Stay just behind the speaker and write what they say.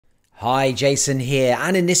Hi, Jason here,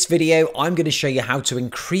 and in this video I'm going to show you how to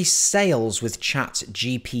increase sales with Chat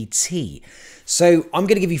GPT. So I'm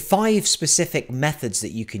going to give you 5 specific methods that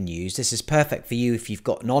you can use. This is perfect for you if you've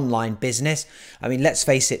got an online business. I mean, let's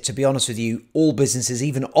face it, to be honest with you, all businesses,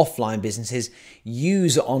 even offline businesses,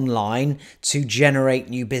 use online to generate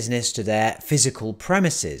new business to their physical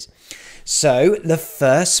premises. So the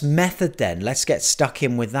first method then, let's get stuck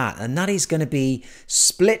in with that, and that is going to be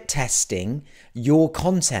split testing your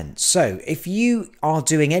content. So if you are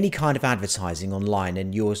doing any kind of advertising online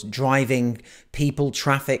and you're driving people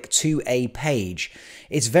traffic to a page,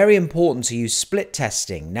 it's very important to use split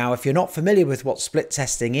testing. Now, if you're not familiar with what split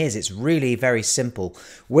testing is, it's really very simple.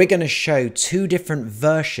 We're going to show 2 different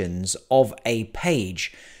versions of a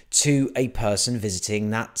page to a person visiting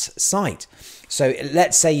that site. So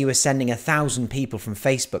let's say you were sending 1,000 people from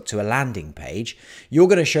Facebook to a landing page. You're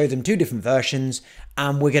going to show them 2 different versions,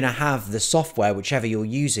 and we're going to have the software, whichever you're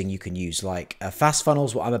using. You can use like Fast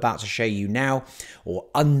Funnels, what I'm about to show you now, or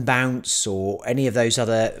Unbounce, or any of those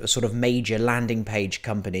other sort of major landing page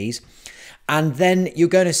companies. And then you're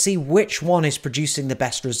going to see which one is producing the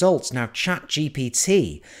best results. Now, Chat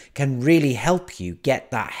GPT can really help you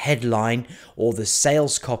get that headline or the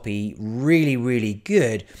sales copy really, really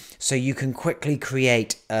good, so you can quickly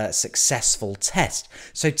create a successful test.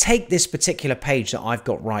 So take this particular page that I've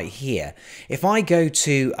got right here. If I go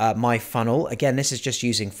to my funnel, again, this is just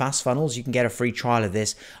using Fast Funnels. You can get a free trial of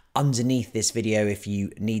this underneath this video if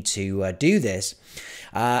you need to do this.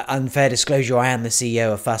 Unfair disclosure, I am the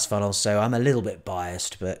CEO of Fast Funnels, so I'm a little bit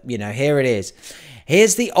biased, but you know, here it is.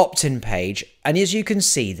 Here's the opt-in page, and as you can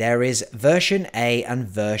see, there is version A and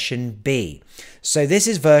version B. So this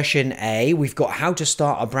is version A. We've got how to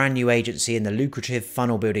start a brand new agency in the lucrative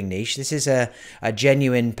funnel building niche. This is a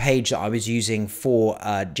genuine page that I was using for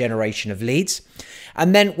generation of leads.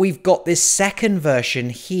 And then we've got this second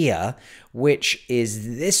version here, which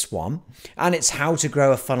is this one, and it's how to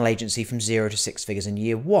grow a funnel agency from 0 to 6 figures in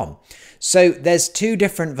year 1. So there's 2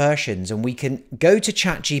 different versions, and we can go to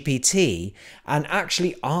Chat GPT and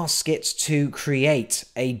actually ask it to create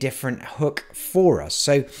a different hook for us.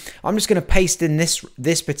 So I'm just going to paste in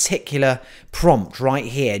this particular prompt right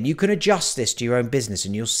here, and you can adjust this to your own business,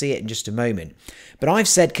 and you'll see it in just a moment. But I've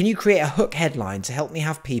said, can you create a hook headline to help me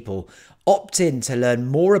have people opt in to learn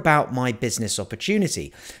more about my business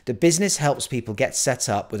opportunity? The business helps people get set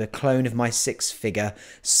up with a clone of my 6-figure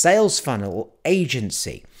sales funnel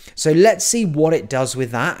agency. So let's see what it does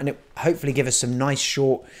with that, and it hopefully give us some nice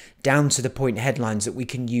short down to the point headlines that we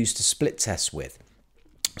can use to split test with.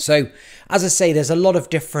 So as I say, there's a lot of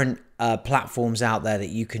different platforms out there that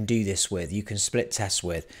you can do this with, you can split test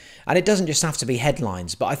with. And it doesn't just have to be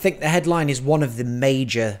headlines, but I think the headline is one of the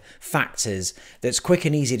major factors that's quick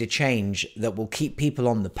and easy to change that will keep people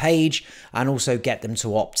on the page and also get them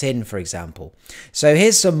to opt in, for example. So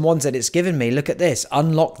here's some ones that it's given me. Look at this.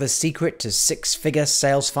 Unlock the secret to 6-figure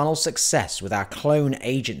sales funnel success with our clone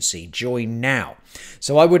agency. Join now.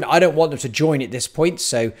 So I don't want them to join at this point,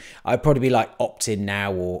 so I'd probably be like opt in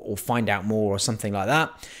now or find out more or something like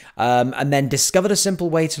that. And then discover a simple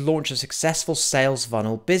way to launch a successful sales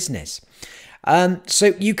funnel business.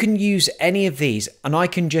 So you can use any of these, and I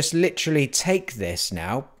can just literally take this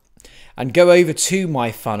now and go over to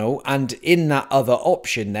my funnel, and in that other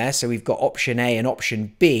option there, so we've got option A and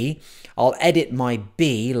option B, I'll edit my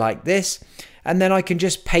B like this, and then I can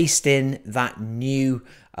just paste in that new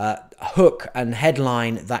hook and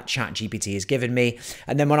headline that Chat GPT has given me.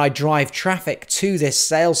 And then when I drive traffic to this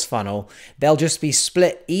sales funnel, they'll just be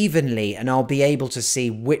split evenly, and I'll be able to see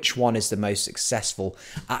which one is the most successful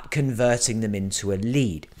at converting them into a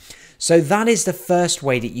lead. So that is the first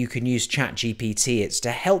way that you can use Chat GPT. It's to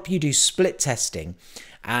help you do split testing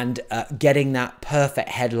and getting that perfect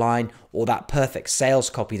headline or that perfect sales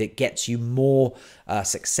copy that gets you more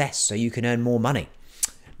success so you can earn more money.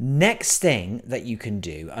 Next thing that you can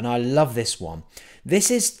do, and I love this one, this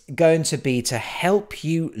is going to be to help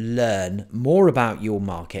you learn more about your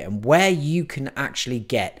market and where you can actually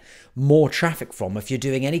get more traffic from if you're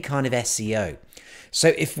doing any kind of SEO.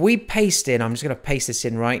 So if we paste in, I'm just going to paste this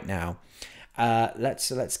in right now.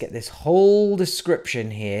 Let's get this whole description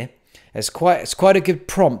here. It's quite a good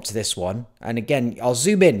prompt, this one. And again, I'll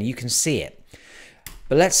zoom in, you can see it.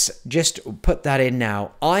 But let's just put that in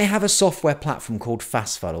now. I have a software platform called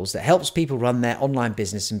Fast Funnels that helps people run their online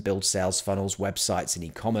business and build sales funnels, websites, and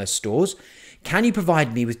e-commerce stores. Can you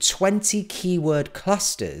provide me with 20 keyword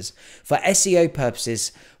clusters for SEO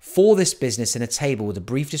purposes for this business in a table with a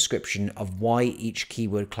brief description of why each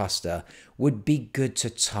keyword cluster would be good to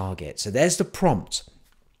target? So there's the prompt,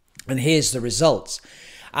 and here's the results.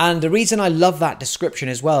 And the reason I love that description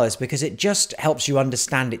as well is because it just helps you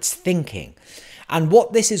understand its thinking. And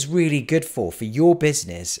what this is really good for your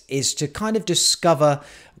business is to kind of discover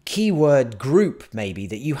keyword group maybe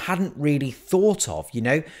that you hadn't really thought of.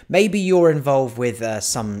 Maybe you're involved with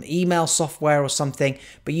some email software or something,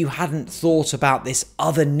 but you hadn't thought about this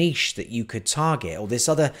other niche that you could target, or this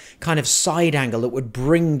other kind of side angle that would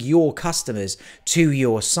bring your customers to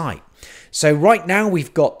your site. So right now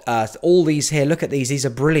we've got all these here. Look at these. These are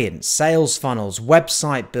brilliant. Sales funnels,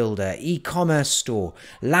 website builder, e-commerce store,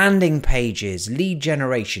 landing pages, lead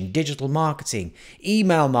generation, digital marketing,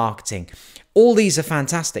 email marketing. All these are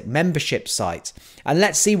fantastic. Membership sites. And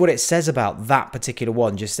let's see what it says about that particular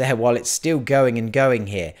one just there while it's still going and going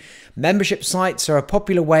here. Membership sites are a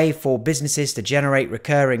popular way for businesses to generate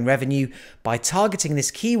recurring revenue. By targeting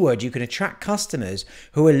this keyword, you can attract customers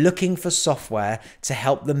who are looking for software to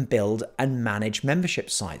help them build and manage membership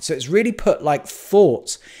sites. So it's really put like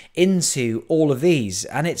thought into all of these,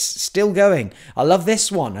 and it's still going. I love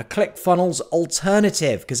this one, a ClickFunnels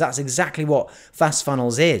alternative, because that's exactly what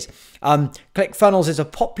FastFunnels is. ClickFunnels is a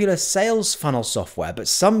popular sales funnel software, but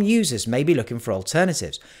some users may be looking for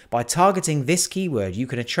alternatives. By targeting this keyword, you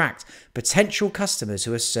can attract potential customers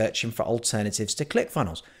who are searching for alternatives to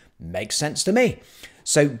ClickFunnels. Makes sense to me.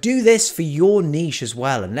 So do this for your niche as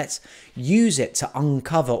well, and let's use it to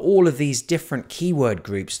uncover all of these different keyword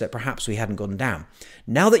groups that perhaps we hadn't gone down.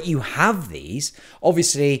 Now that you have these,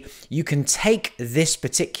 obviously you can take this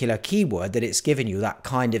particular keyword that it's given you, that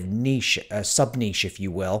kind of niche, sub-niche if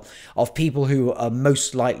you will, of people who are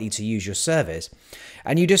most likely to use your service,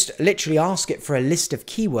 and you just literally ask it for a list of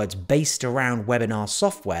keywords based around webinar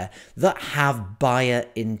software that have buyer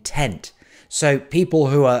intent. So people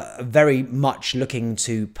who are very much looking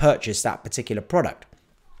to purchase that particular product.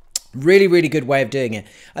 Really, really good way of doing it.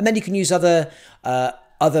 And then you can use other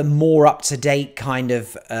more up-to-date kind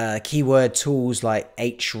of keyword tools like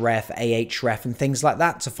Href, Ahref, and things like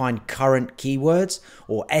that to find current keywords,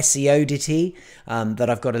 or SEODT that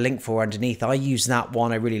I've got a link for underneath. I use that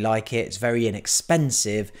one. I really like it. It's very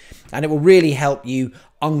inexpensive, and it will really help you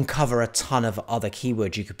uncover a ton of other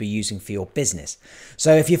keywords you could be using for your business.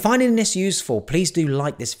 So if you're finding this useful, please do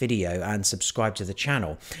like this video and subscribe to the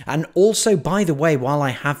channel. And also, by the way, while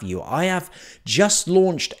I have you, I have just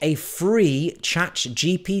launched a free Chat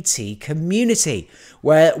GPT community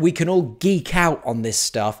where we can all geek out on this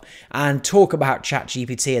stuff and talk about Chat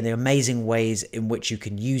GPT and the amazing ways in which you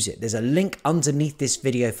can use it. There's a link underneath this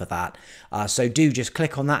video for that. So do just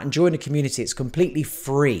click on that and join the community. It's completely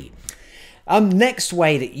free. Next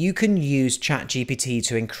way that you can use Chat GPT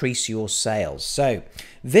to increase your sales. So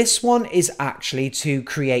this one is actually to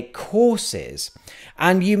create courses.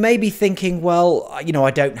 And you may be thinking, well, I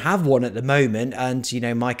don't have one at the moment. And,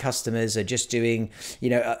 my customers are just doing,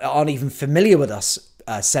 aren't even familiar with us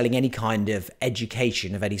selling any kind of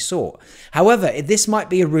education of any sort. However, this might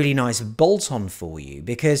be a really nice bolt-on for you,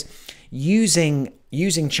 because using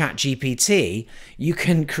Chat GPT, you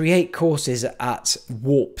can create courses at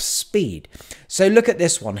warp speed. So look at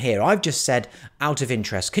this one here. I've just said, out of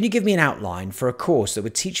interest, can you give me an outline for a course that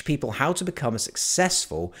would teach people how to become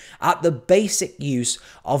successful at the basic use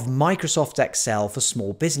of Microsoft Excel for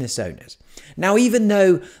small business owners? Now, even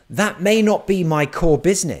though that may not be my core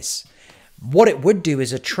business, what it would do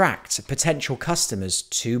is attract potential customers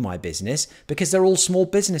to my business because they're all small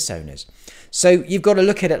business owners. So you've got to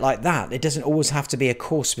look at it like that. It doesn't always have to be a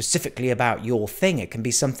course specifically about your thing. It can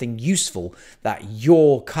be something useful that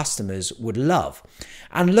your customers would love.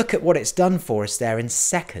 And look at what it's done for us there in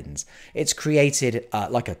seconds. It's created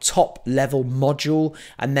like a top level module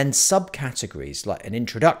and then subcategories like an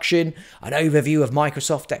introduction, an overview of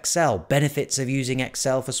Microsoft Excel, benefits of using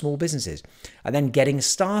Excel for small businesses, and then getting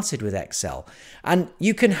started with Excel. And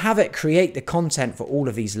you can have it create the content for all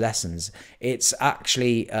of these lessons. It's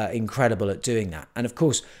actually incredible at doing that. And of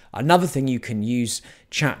course, another thing you can use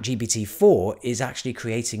Chat GPT for is actually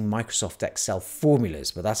creating Microsoft Excel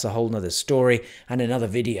formulas, but that's a whole nother story and another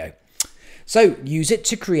video. So use it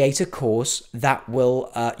to create a course that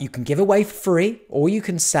will you can give away for free or you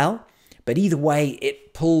can sell, but either way,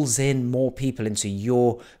 it pulls in more people into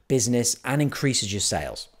your business and increases your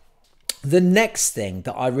sales. The next thing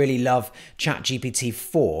that I really love Chat GPT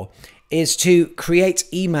for is to create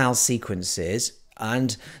email sequences.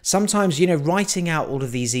 And sometimes, writing out all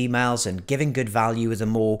of these emails and giving good value with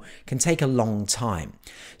them all can take a long time.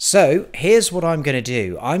 So here's what I'm going to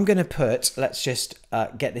do. I'm going to put, let's just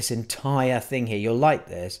get this entire thing here. You'll like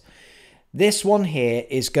this. This one here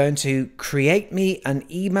is going to create me an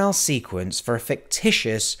email sequence for a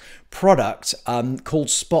fictitious product called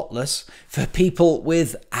Spotless for people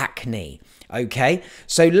with acne. Okay,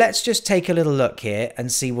 so let's just take a little look here and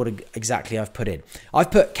see what exactly I've put in.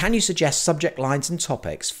 I've put, can you suggest subject lines and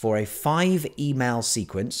topics for a 5-email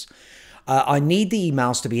sequence? I need the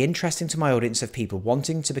emails to be interesting to my audience of people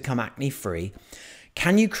wanting to become acne free.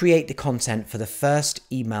 Can you create the content for the first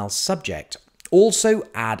email subject? Also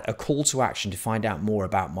add a call to action to find out more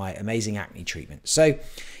about my amazing acne treatment. So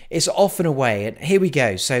it's off and away, and here we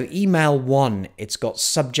go. So email 1, it's got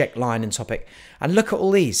subject line and topic. And look at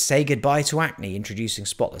all these. Say goodbye to acne, introducing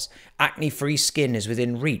Spotless. Acne-free skin is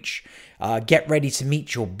within reach. Get ready to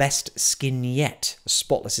meet your best skin yet.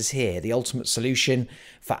 Spotless is here. The ultimate solution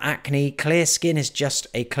for acne. Clear skin is just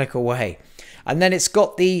a click away. And then it's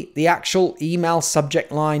got the actual email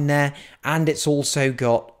subject line there, and it's also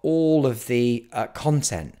got all of the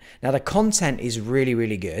content. Now, the content is really,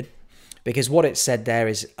 really good because what it said there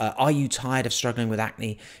is, are you tired of struggling with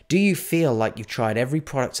acne? Do you feel like you've tried every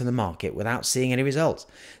product in the market without seeing any results?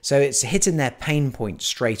 So it's hitting their pain point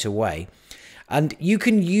straight away. And you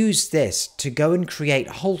can use this to go and create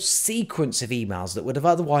a whole sequence of emails that would have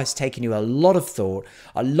otherwise taken you a lot of thought,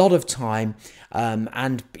 a lot of time,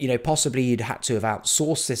 and possibly you'd had to have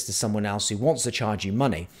outsourced this to someone else who wants to charge you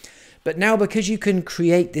money. But now, because you can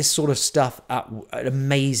create this sort of stuff at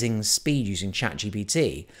amazing speed using Chat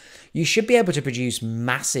GPT, you should be able to produce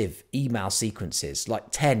massive email sequences like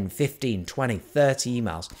 10, 15, 20, 30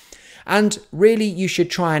 emails. And really, you should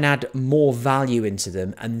try and add more value into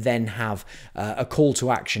them and then have a call to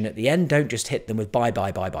action at the end. Don't just hit them with buy,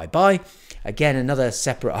 buy, buy, buy, buy. Again, another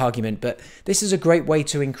separate argument, but this is a great way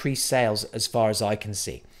to increase sales as far as I can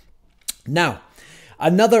see. Now,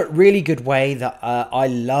 another really good way that I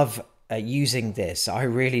love using this, I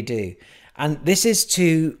really do, and this is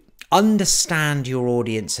to understand your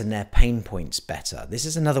audience and their pain points better. This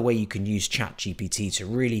is another way you can use Chat GPT to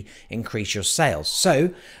really increase your sales.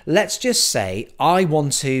 So let's just say I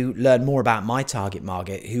want to learn more about my target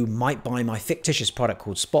market who might buy my fictitious product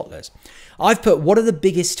called Spotless. I've put, what are the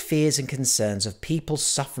biggest fears and concerns of people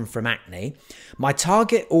suffering from acne? My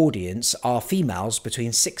target audience are females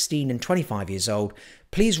between 16 and 25 years old.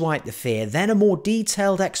 Please write the fear, then a more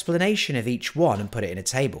detailed explanation of each one and put it in a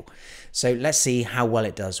table. So let's see how well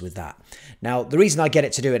it does with that. Now, the reason I get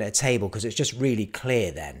it to do it in a table, because it's just really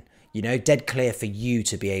clear then, dead clear for you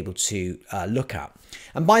to be able to look at.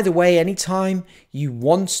 And by the way, anytime you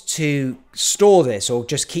want to store this or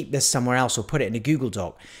just keep this somewhere else or put it in a Google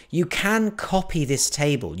Doc, you can copy this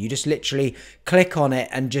table. You just literally click on it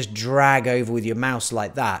and just drag over with your mouse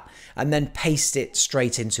like that, and then paste it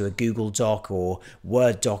straight into a Google Doc or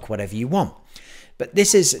Word doc, whatever you want. But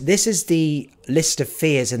this is the list of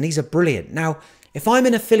fears, and these are brilliant. Now, if I'm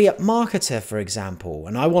an affiliate marketer, for example,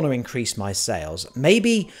 and I want to increase my sales,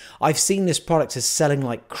 maybe I've seen this product as selling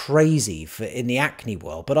like crazy in the acne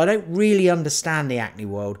world, but I don't really understand the acne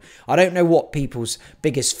world. I don't know what people's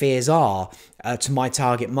biggest fears are to my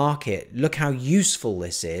target market. Look how useful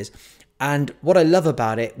this is. And what I love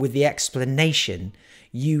about it, with the explanation,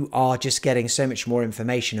 you are just getting so much more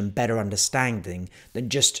information and better understanding than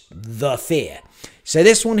just the fear. So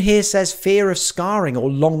this one here says fear of scarring or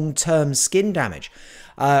long-term skin damage.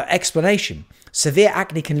 Explanation. Severe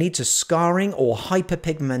acne can lead to scarring or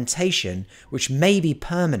hyperpigmentation, which may be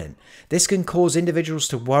permanent. This can cause individuals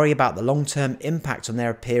to worry about the long-term impact on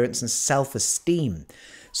their appearance and self-esteem.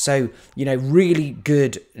 So, really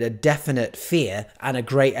good, definite fear and a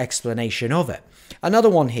great explanation of it. Another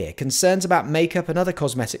one here, concerns about makeup and other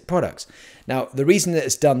cosmetic products. Now, the reason that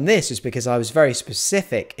it's done this is because I was very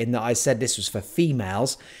specific in that I said this was for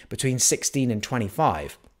females between 16 and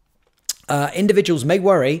 25. Individuals may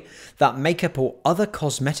worry that makeup or other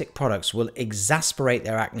cosmetic products will exacerbate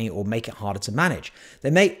their acne or make it harder to manage.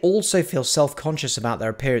 They may also feel self-conscious about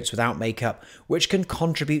their appearance without makeup, which can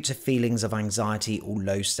contribute to feelings of anxiety or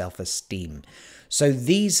low self-esteem. So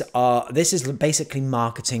this is basically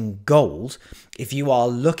marketing gold if you are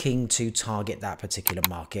looking to target that particular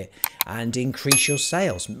market and increase your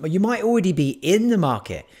sales. You might already be in the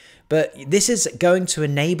market, but this is going to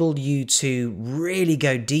enable you to really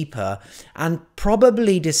go deeper and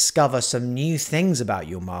probably discover some new things about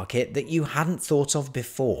your market that you hadn't thought of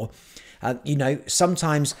before.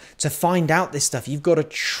 Sometimes to find out this stuff, you've got to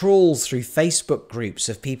trawl through Facebook groups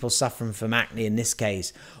of people suffering from acne in this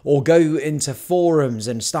case, or go into forums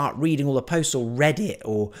and start reading all the posts, or Reddit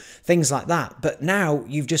or things like that. But now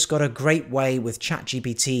you've just got a great way with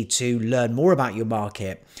ChatGPT to learn more about your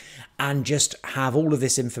market and just have all of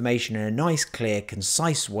this information in a nice, clear,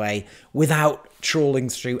 concise way without trawling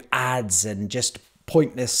through ads and just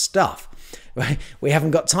pointless stuff. we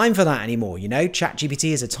haven't got time for that anymore. You know, Chat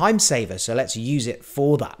GPT is a time saver, so let's use it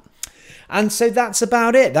for that. And so that's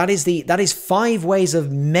about it. That is 5 ways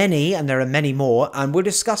of many, and there are many more, and we'll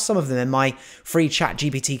discuss some of them in my free Chat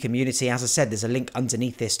GPT community. As I said, there's a link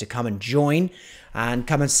underneath this to come and join and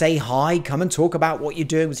come and say hi, come and talk about what you're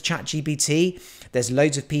doing with Chat GPT. There's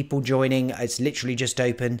loads of people joining. It's literally just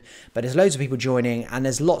opened, but there's loads of people joining, and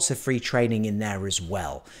there's lots of free training in there as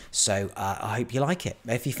well. So I hope you like it.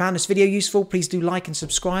 If you found this video useful, please do like and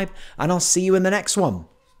subscribe, and I'll see you in the next one.